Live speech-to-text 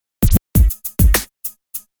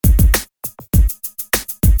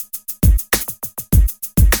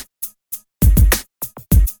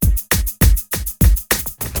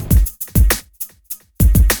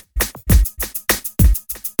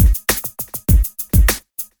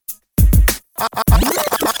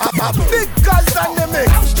A Big Kaz on the mix.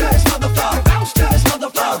 Bounce to this motherfucker, bounce to this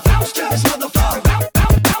motherfucker, bounce to this motherfucker,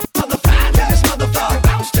 motherfucker, this motherfucker,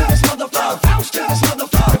 bounce to this motherfucker, bounce to this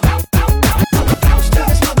motherfucker, bounce to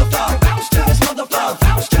this motherfucker, bounce to this motherfucker,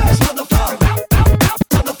 bounce to this motherfucker,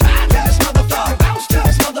 motherfucker, this motherfucker, bounce to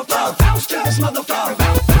this motherfucker, bounce to this motherfucker.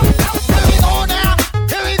 Here we go now,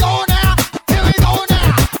 here we go now, here we go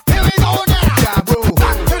now, here we go now. Yeah, bro.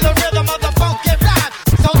 Rock to the rhythm of the funky rhyme,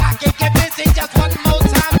 so I can get busy just one more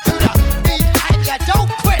time to the beat and you don't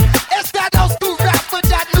quit. It's that old school rap with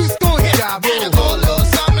that new school hit. Yeah, bro. And it go a little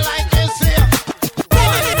something like this here.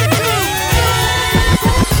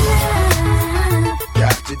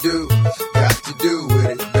 Got to do with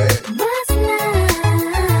it, babe. What's love?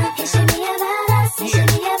 It should be about us. It should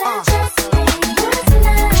be about just me. What's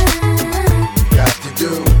love? Got to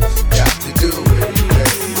do with it,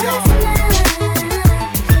 babe. What's love?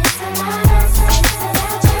 It's about us. It's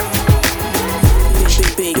about just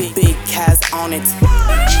me. Big Kaz on it.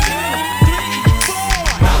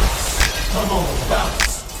 Come on,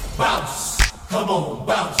 bounce, bounce. Come on,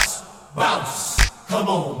 bounce, bounce. Come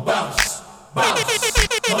on, bounce, bounce. Come on,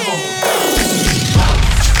 bounce,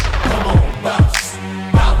 come on, bounce,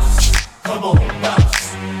 bounce. Come on,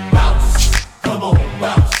 bounce, bounce. Come on,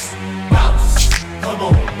 bounce, bounce. Come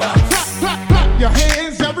on, bounce. Clap your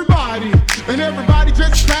hands, everybody, and everybody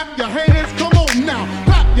just clap your hands. Come on now,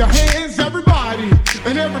 clap your hands, everybody,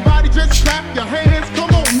 and everybody just clap your hands.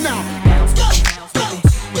 Come on now.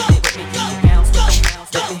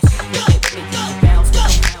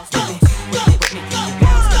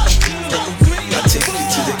 I take you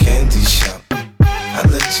to the candy shop. I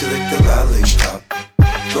let you lick the lollipop.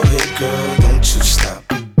 Go ahead, girl, don't you stop.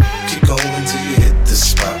 Keep going till you hit the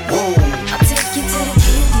spot. Whoa. I'll take you to the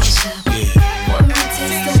candy shop. Yeah. One more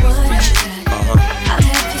taste of what I got. I'll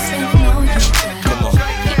have you spending all your time. Come on.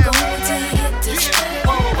 Keep going till you hit the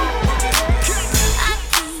spot. I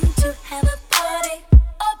came to have a party,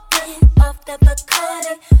 open off the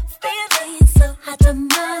Bacardi, feeling so hot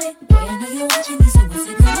tamale. Boy, I know you're watching me, so what's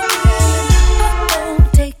it gonna be? Oh,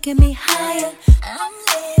 taking me higher. I'm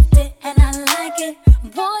lifted and I like it.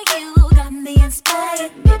 Boy, you got me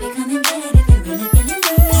inspired. Baby, come and get it if you really feeling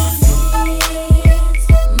me. It's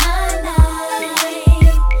my night.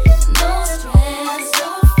 No stress, no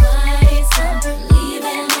fights. I'm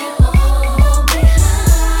leaving it all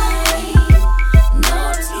behind. No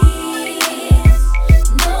tears,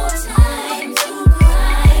 no time to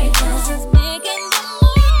cry. Just making the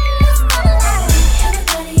most of life.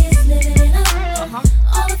 Everybody is living it up.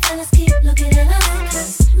 All the fellas keep looking at us.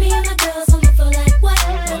 'Cause me and my girls on the floor like what?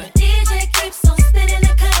 While the DJ keeps on spinning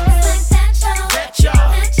the cup. It's like that show, that show,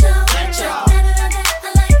 that show, that show. I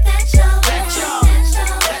like that show, that show, that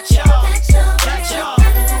show, that show, that show, that show.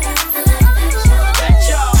 I like that show, that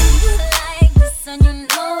show. You like this and you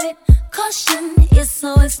know it. Caution is so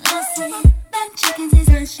explicit. That chickens is a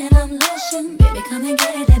shit on lotion. Baby, come and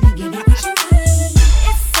get it, let me give you what you need.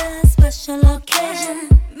 It's a special occasion.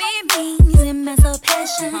 Me means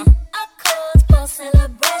emancipation. A cause for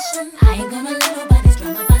celebration. I ain't gonna let nobody's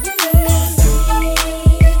drama bother me.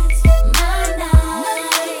 It's my night.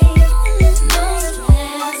 No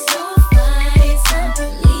stress, no fights. I'm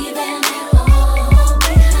leaving it all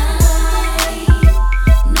behind.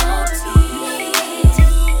 No tears,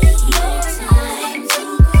 no time to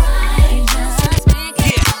cry. Just make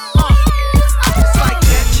it. It's like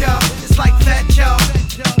that, y'all. It's like that, y'all.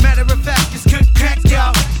 Matter of fact, it's good crack,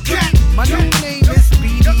 y'all. Crack. My new name is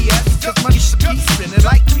BDS. 'Cause money should be spinning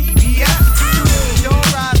like BBS. Your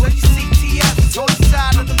ride when you see TS. On the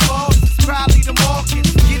side of the ball, it's probably the market.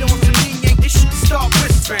 Get on some yin yang, this shit start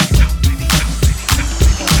whispering.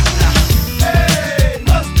 Hey,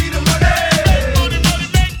 must be the money. Money, money,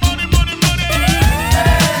 make money, money, money.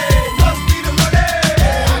 Hey, must be the money.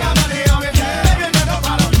 I got money on me, baby, no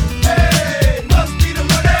problem. Hey, must be the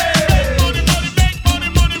money. Money, money, make money,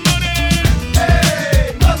 money, money.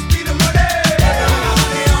 Hey, must be the money. I got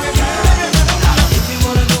money on me, baby, no problem. If you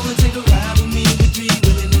wanna go and take a ride with me, with 3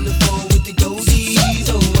 women in the 4 with the goldies.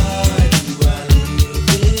 Oh, why do I live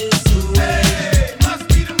this way? Hey, must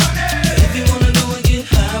be the money. If you wanna go and get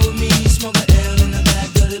high with me, smoke a L in the back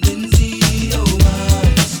of the Benzie. Oh, why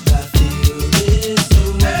must I feel this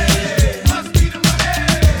way? Hey, must be the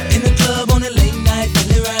money. In the club on a late night,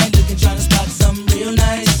 feeling right, looking, trying to spot something real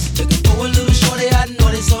nice. Looking for a little shorty, I know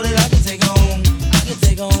they so that I can take home. I can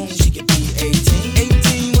take home. She could be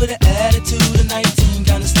 18 with an attitude of 19,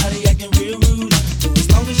 kinda started acting real rude. So as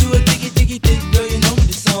long as you a diggy thick girl, you know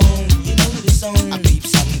the song. You know the song. I peep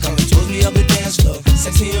something coming towards me up the dance floor.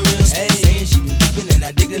 Sexy and real, saying she been peeping, and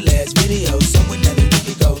I dig the last video. Somewhere that we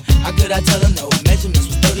could go. How could I tell her no? Measurements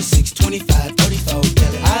was 36, 25, 34.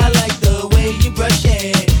 Telling I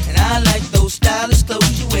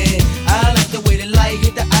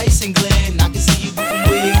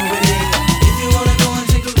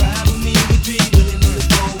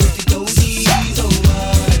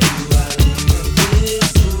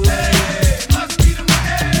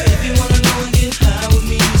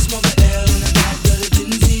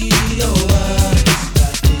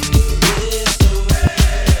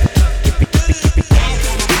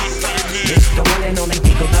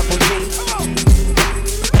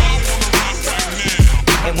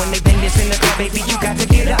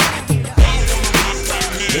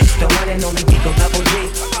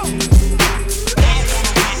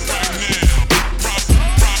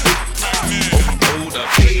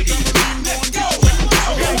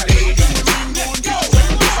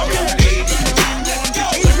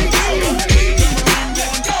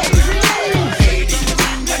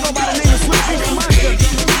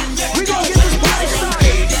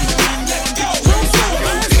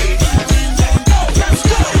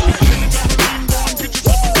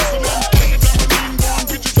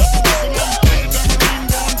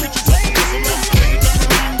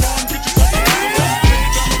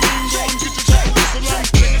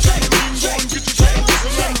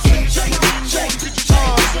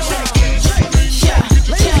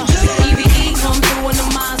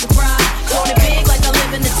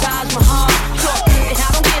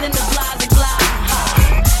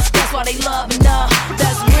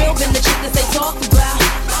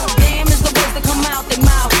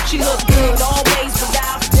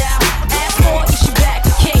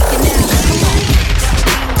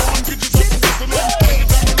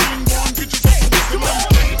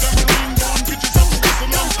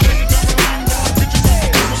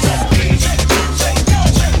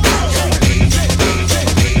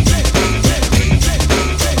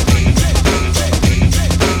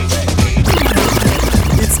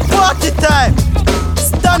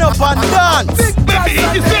and dance. Big Kaz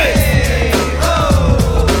and the mix.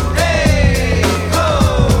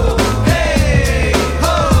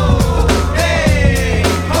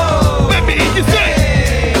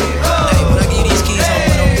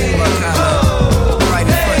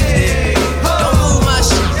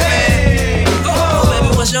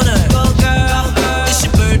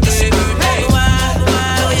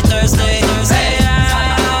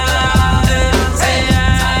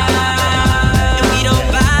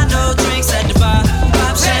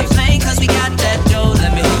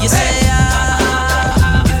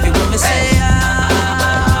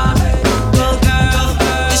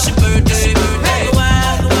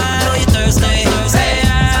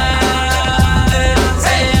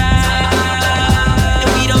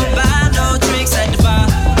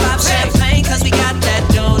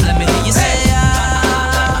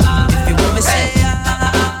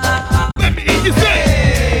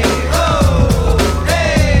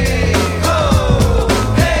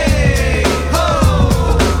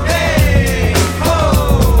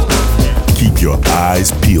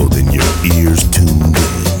 Peeled and your ears tuned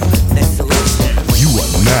in. You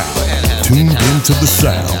are now tuned into the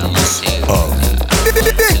sounds of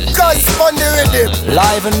Big Kaz on the rhythm,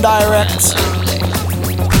 live and direct.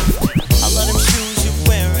 I love them shoes you're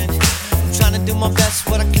wearing. I'm trying to do my best,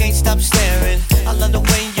 but I can't stop staring. I love the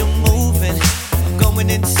way you're moving. I'm going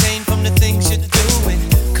insane from the things you're doing.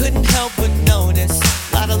 Couldn't help but notice.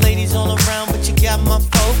 A lot of ladies all around, but you got my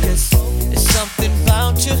focus. There's something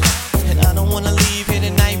about you, and I don't wanna leave here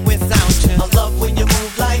tonight without you. I love when you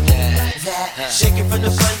move like that. Shake it from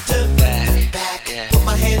the front to back. Put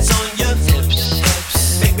my hands on your hips.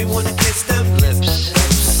 Make me wanna kiss them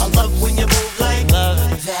lips. I love when you move like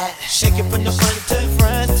that. Shake it from the front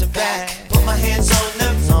to back. Put my hands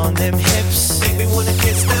on them hips. Make me wanna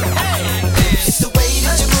kiss them. It's the way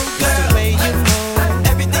that you move, girl. The way you move.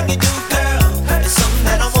 Everything you do, girl. It's something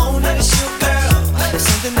that I want and it's you, girl. It's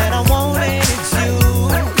something that I want and it's you.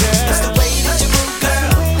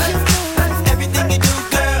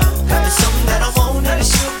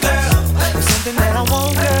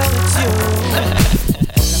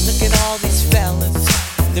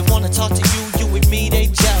 Talk to you, you with me, they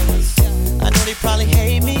jealous. I know they probably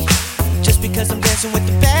hate me just because I'm dancing with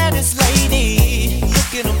the baddest lady.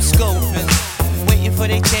 Look at them scoping, waiting for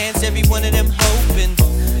their chance, every one of them hoping.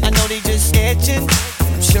 I know they just sketching,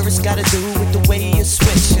 I'm sure it's gotta do with the way you're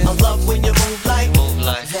switching. I love when you move like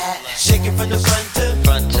that. Shake it from the front to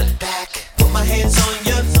back. Put my hands on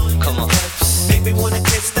your hips. Make me wanna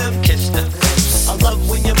kiss them lips. I love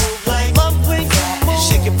when you move like that.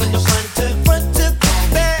 Shake it from the front to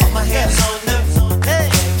back. Put my hands on them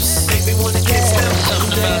hips. Make me wanna kiss them.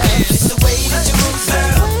 It's the way that you move,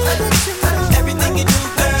 girl. Everything you do,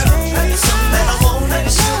 girl. It's something that I want and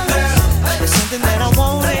it's you, girl. It's something that I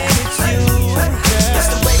want and it's you, girl. It's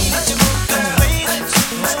the way that you move, girl.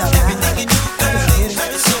 Everything you do, girl.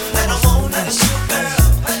 It's something that I want and it's you, girl.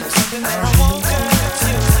 It's something that I want, girl. It's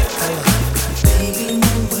you. Baby,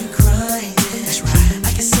 no one crying. That's right.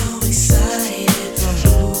 I get so excited.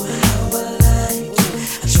 Oh, how I like it.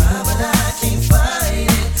 I try, but I can't fight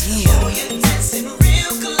it. Oh, you're dancing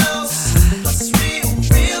real close. Plus it's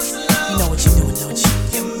real slow. You know what you're doing, don't you?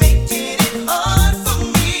 You're making it hard for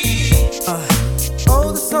me.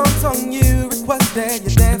 Oh, the song's on you. Requested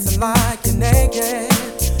you're dancing like you're naked.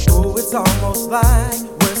 Oh, it's almost like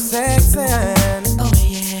we're sexing. Oh,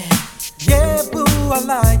 yeah. Yeah, boo, I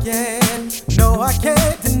like it. No, I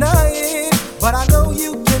can't deny it. But I know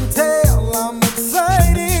you can tell I'm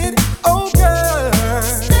excited. Oh, girl.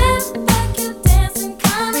 Step back, you're dancing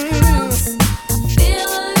kinda close. I feel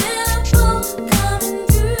a little pull coming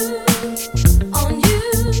through on you.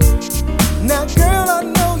 Now, girl, I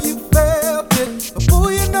know you felt it. But boy,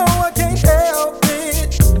 you know I can't help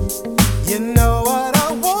it. You know what I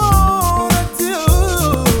wanna do.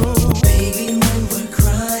 Baby, no one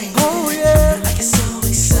crying. Oh, yeah. I get so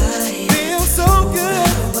excited. Feel so good,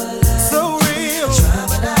 so real. Try,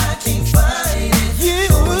 but I can't fight it. You,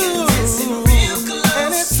 You're dancing real close.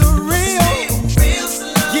 and it's a real. Real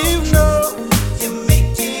slow. You know, You're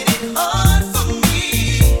making it hard for me.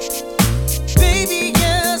 baby,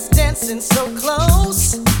 yes, dancing so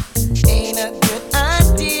close ain't a good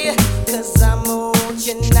idea. 'Cause I'm on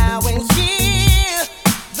you now and here.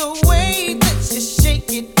 The way that you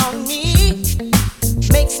shake it on me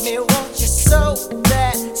makes me want you so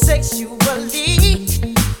bad sexually.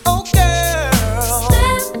 Oh, girl.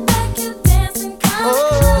 Step back, you're dancing kinda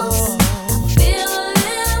close. I feel a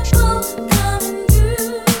little pull coming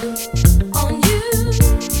through on you.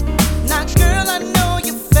 Now, girl, I know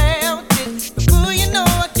you felt it, but boy, you know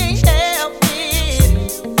I can't help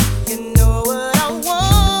it. You know what I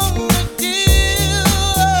want.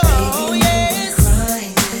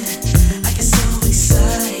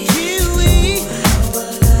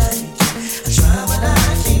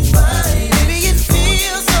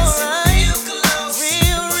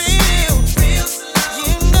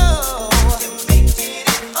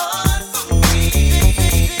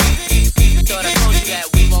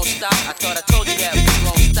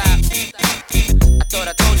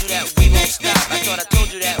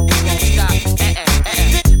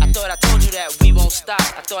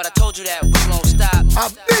 thought I told you that we won't stop. A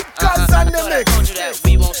big cuz on the mix. I told you that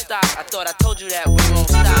we won't stop. I thought I told you that we won't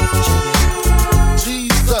stop.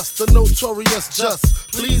 Jesus, the notorious just.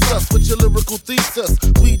 Please us with your lyrical thesis.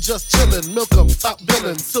 We just chillin', milk 'em, top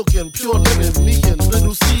billin', silkin', pure linen, me and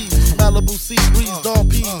little C. Malibu sea breeze, dawn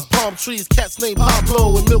peas, palm trees, cats named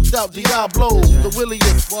Pablo and milked out Diablo. The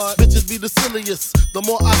williest, bitches be the silliest. The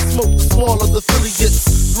more I smoke, the smaller the Philly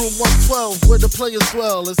gets. Room 112, where the players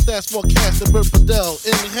dwell, and stash more cash than Bert Fidel.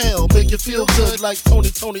 Inhale, make you feel good like Tony.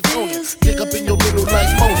 Pick up in your middle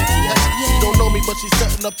like Moni. She don't know me, but she's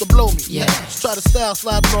setting up to blow me. Try to style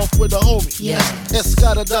sliding off with a homie.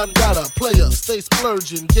 Escada Dangada, player, stay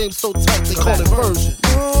splurging. Game so tight, they call it version.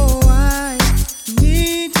 Oh, I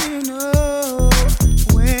need to know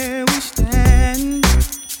where we stand.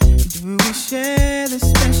 Do we share the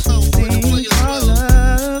special thing called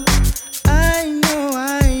love? I know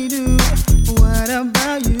I do. What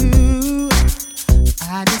about you?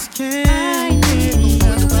 I just can't get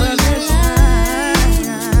enough of your time.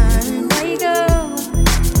 Where you go?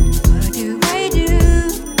 What do I do?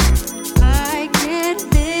 I can't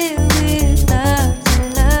live without your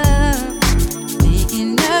love.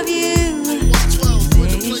 Thinking of you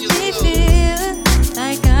makes me feel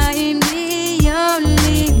like I am the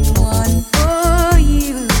only one for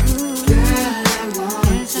you. Girl, I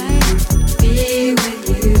want to be with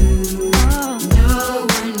you. No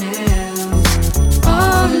one else,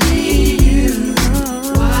 only you.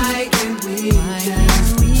 Why can't we just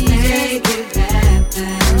make it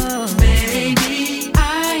happen? Baby, I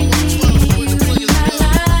need you in my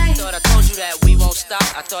life. Thought I told you that we won't stop.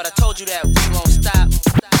 I thought I told you that we won't stop.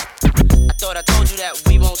 I thought I told you that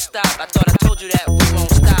we won't stop. I thought I told you that we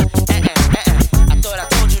won't stop. I thought I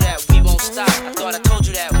told you that we won't stop. I thought I told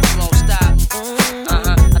you that we won't stop. I thought I told you that we won't stop. I thought I told you that we won't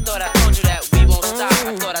stop. I thought I told you that we won't stop. I thought I told you that we won't stop.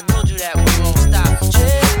 I thought I told you that we won't stop. I thought I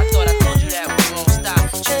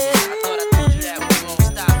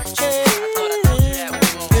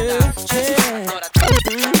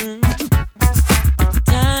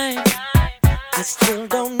Time. I still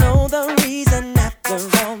don't know the reason after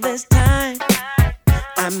all this time.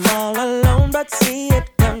 I'm all alone, but see it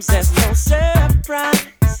comes as no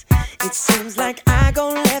surprise. It seems like I go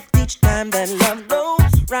left each time that love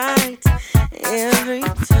goes right. Every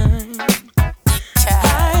time.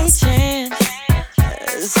 By chance,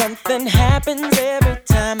 something happens every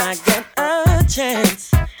time I get a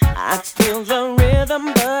chance. I feel the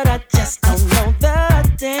rhythm, but I just don't know the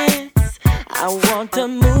dance. I want to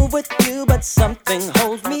move with you, but something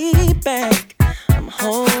holds me back. I'm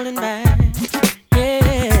holding back.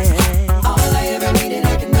 Yeah. All I ever needed,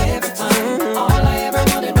 I can never find. All I ever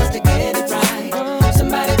wanted was to get it right.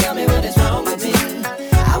 Somebody tell me what is wrong with me.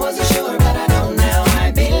 I wasn't sure, but I know now.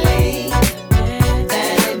 I believe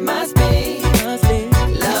that it must be.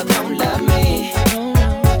 Love don't love me.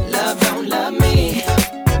 Love don't love me.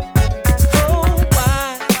 Oh,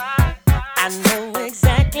 why? I know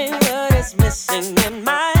exactly what is missing in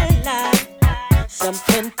my life.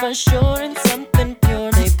 Something for sure and something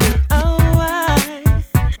pure, maybe a wife.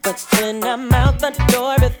 But then I'm out the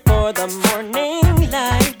door before the morning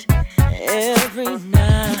light every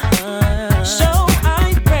night. So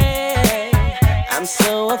I pray. I'm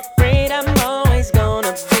so afraid I'm always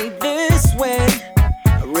gonna be this way.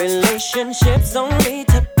 Relationships only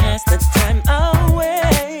to pass the time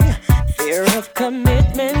away. Fear of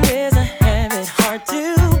commitment is a habit hard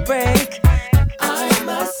to break. I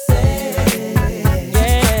must say,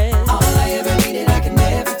 yes. All I ever needed, I can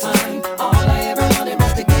never find. All I ever wanted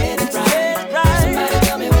was to get it right. Somebody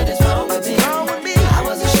tell me what is wrong with me. I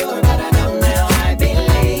wasn't sure, but I know now. I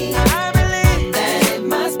believe that it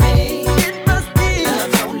must be.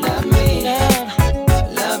 Love don't love me.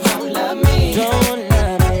 Love don't love me. Don't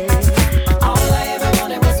love me. All I ever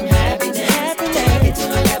wanted was some happiness. Take it to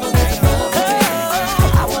a level that's above the best.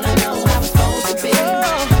 I wanna know how it's supposed to be.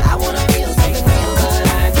 I wanna feel something real, but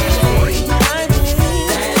I believe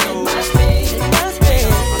that it must be. Love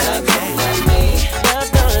don't love me. Love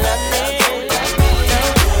don't love me.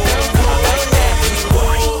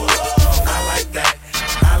 I like that.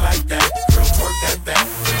 I like that. Girl, work that back.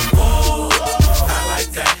 Whoa, I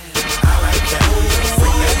like that. I like that.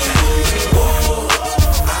 Freak that back. Whoa,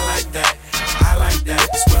 I like that. I like that.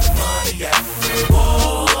 It's where the money at.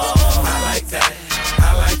 Whoa, I like that. I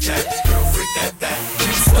like that. Girl, freak that back.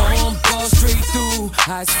 Storm fall straight through.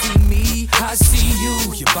 I see me, I see you.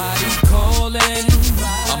 Your body calling.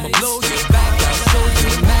 I'ma blow your back. I'll show you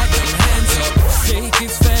the Mac. Hands up, shake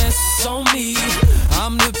it fast on me.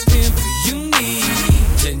 I'm the pimp you need.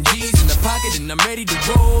 10 G's in the pocket and I'm ready to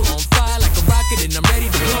roll. On fire like a rocket and I'm ready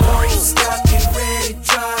to blow. Stop, get ready,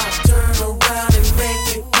 drop, turn around and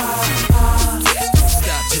make it pop.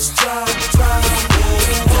 Stop,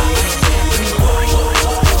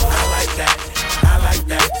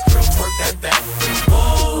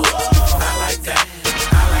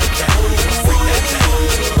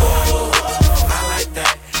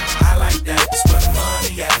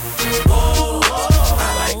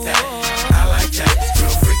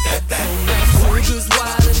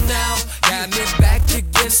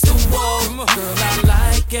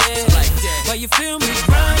 Why you feel me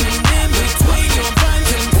grinding in between your blind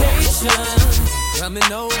temptation?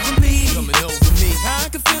 Coming over me. I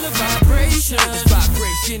can feel a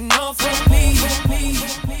vibration.